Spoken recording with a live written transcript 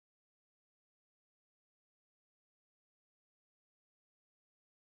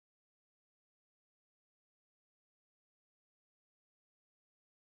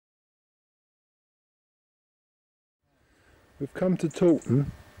We've come to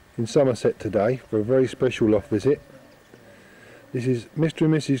Taunton in Somerset today for a very special loft visit. This is Mr.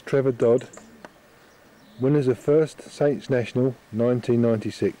 and Mrs. Trevor Dodd, winners of first Saints National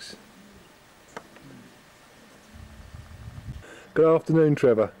 1996. Good afternoon,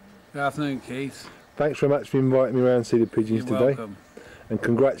 Trevor. Good afternoon, Keith. Thanks very much for inviting me around to see the pigeons You're today. welcome. And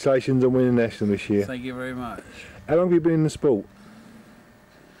congratulations on winning National this year. Thank you very much. How long have you been in the sport?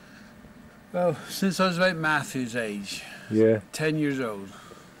 Well, since I was about Matthew's age. Yeah. 10 years old.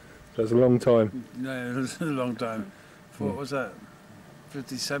 That's a long time. No, it was a long time. What was that?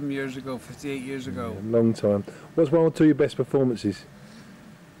 57 years ago, 58 years ago. Yeah, long time. What's one or two of your best performances?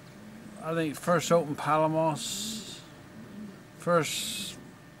 I think first Open Palamos, first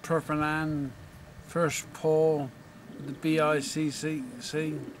Perpignan, first Paul, the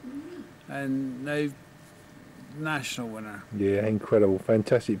BICC, and now national winner. Yeah, incredible,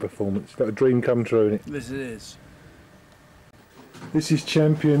 fantastic performance. Like a dream come true, isn't it? This it is. This is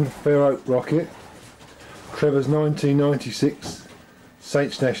champion Fair Oak Rocket, Trevor's 1996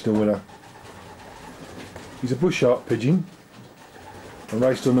 Saints National winner. He's a bush art pigeon and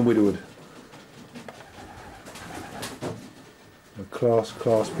raced on the Widowwood. A class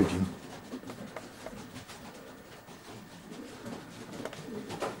pigeon.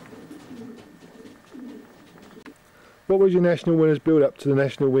 What was your national winner's build up to the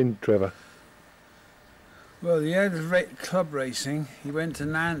national win, Trevor? Well, he had club racing. He went to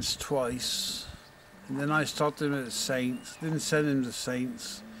Nantes twice, and then I stopped him at the Saints. Didn't send him to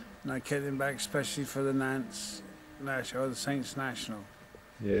Saints, and I kept him back especially for the Nantes National, or the Saints National.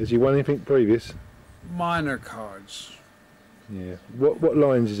 Yeah, has he won anything previous? Minor cards. Yeah. What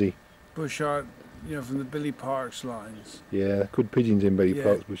lines is he? Bush art, you know, from the Billy Parks lines. Yeah, good pigeons in Billy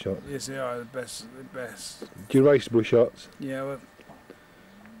Parks bush art. Yes, they are the best. Do you race bush arts? Yeah, well,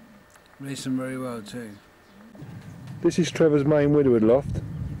 race them very well too. This is Trevor's main Widowwood loft.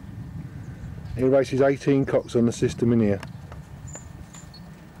 He races 18 cocks on the system in here.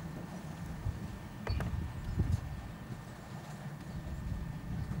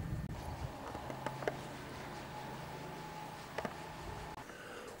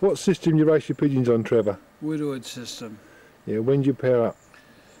 What system do you race your pigeons on, Trevor? Widowwood system. Yeah, when do you pair up?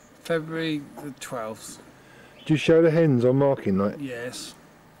 February the 12th. Do you show the hens on marking night? Yes.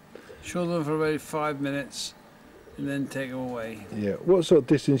 Show them for about 5 minutes and then take them away. Yeah. What sort of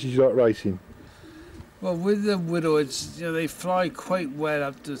distances do you like racing? Well, with the Widowwoods, you know, they fly quite well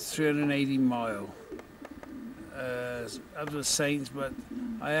up to 380 mile. Up to the Saints, but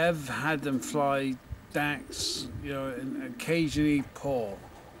I have had them fly Dax, you know, and occasionally Paul.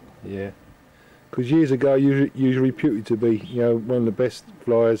 Yeah, because years ago you was reputed to be, you know, one of the best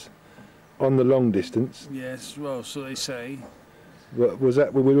flyers on the long distance. Yes, well, so they say. Was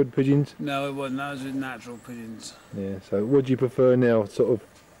that with Widowwood pigeons? No, it wasn't. That was with natural pigeons. Yeah. So, what do you prefer now, sort of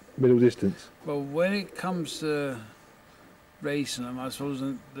middle distance? Well, when it comes to racing them, I suppose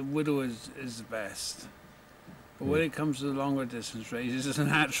the Widowwood is the best. But when it comes to the longer distance races, the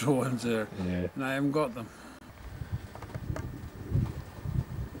natural ones are, and I haven't got them.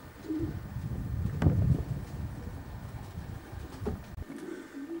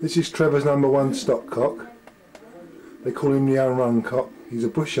 This is Trevor's #1 stock cock. They call him the unrun cock. He's a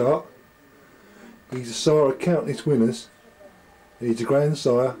bush art. He's a sire of countless winners. And he's a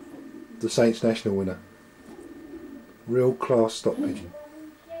grandsire, the Saints National winner. Real class stock pigeon.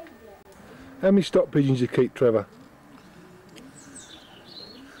 How many stock pigeons do you keep, Trevor?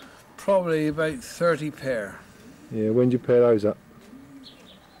 Probably about 30 pair. Yeah, when do you pair those up?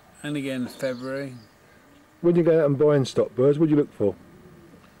 And again, February. When you go out and buying stock birds, what do you look for?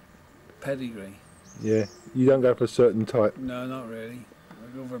 Pedigree. Yeah, you don't go for a certain type? No, not really.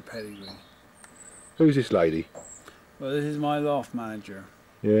 I go for pedigree. Who's this lady? Well, this is my loft manager.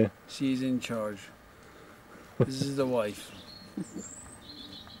 Yeah. She's in charge. This is the wife.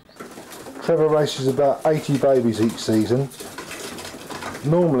 Trevor races about 80 babies each season.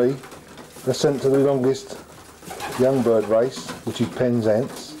 Normally, they're sent to the longest young bird race, which is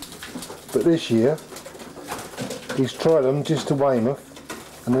Penzance. But this year, he's tried them just to Weymouth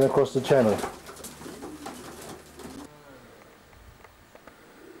and then across the channel.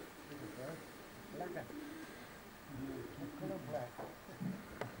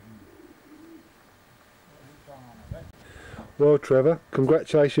 Well, Trevor,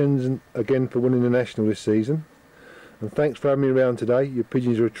 congratulations again for winning the National this season, and thanks for having me around today. Your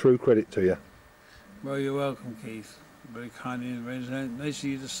pigeons are a true credit to you. Well, you're welcome, Keith. Very kind of you. Nice of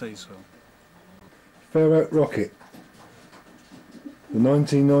you to say so. Fair Oak Rocket, the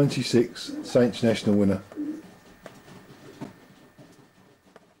 1996 Saints National winner.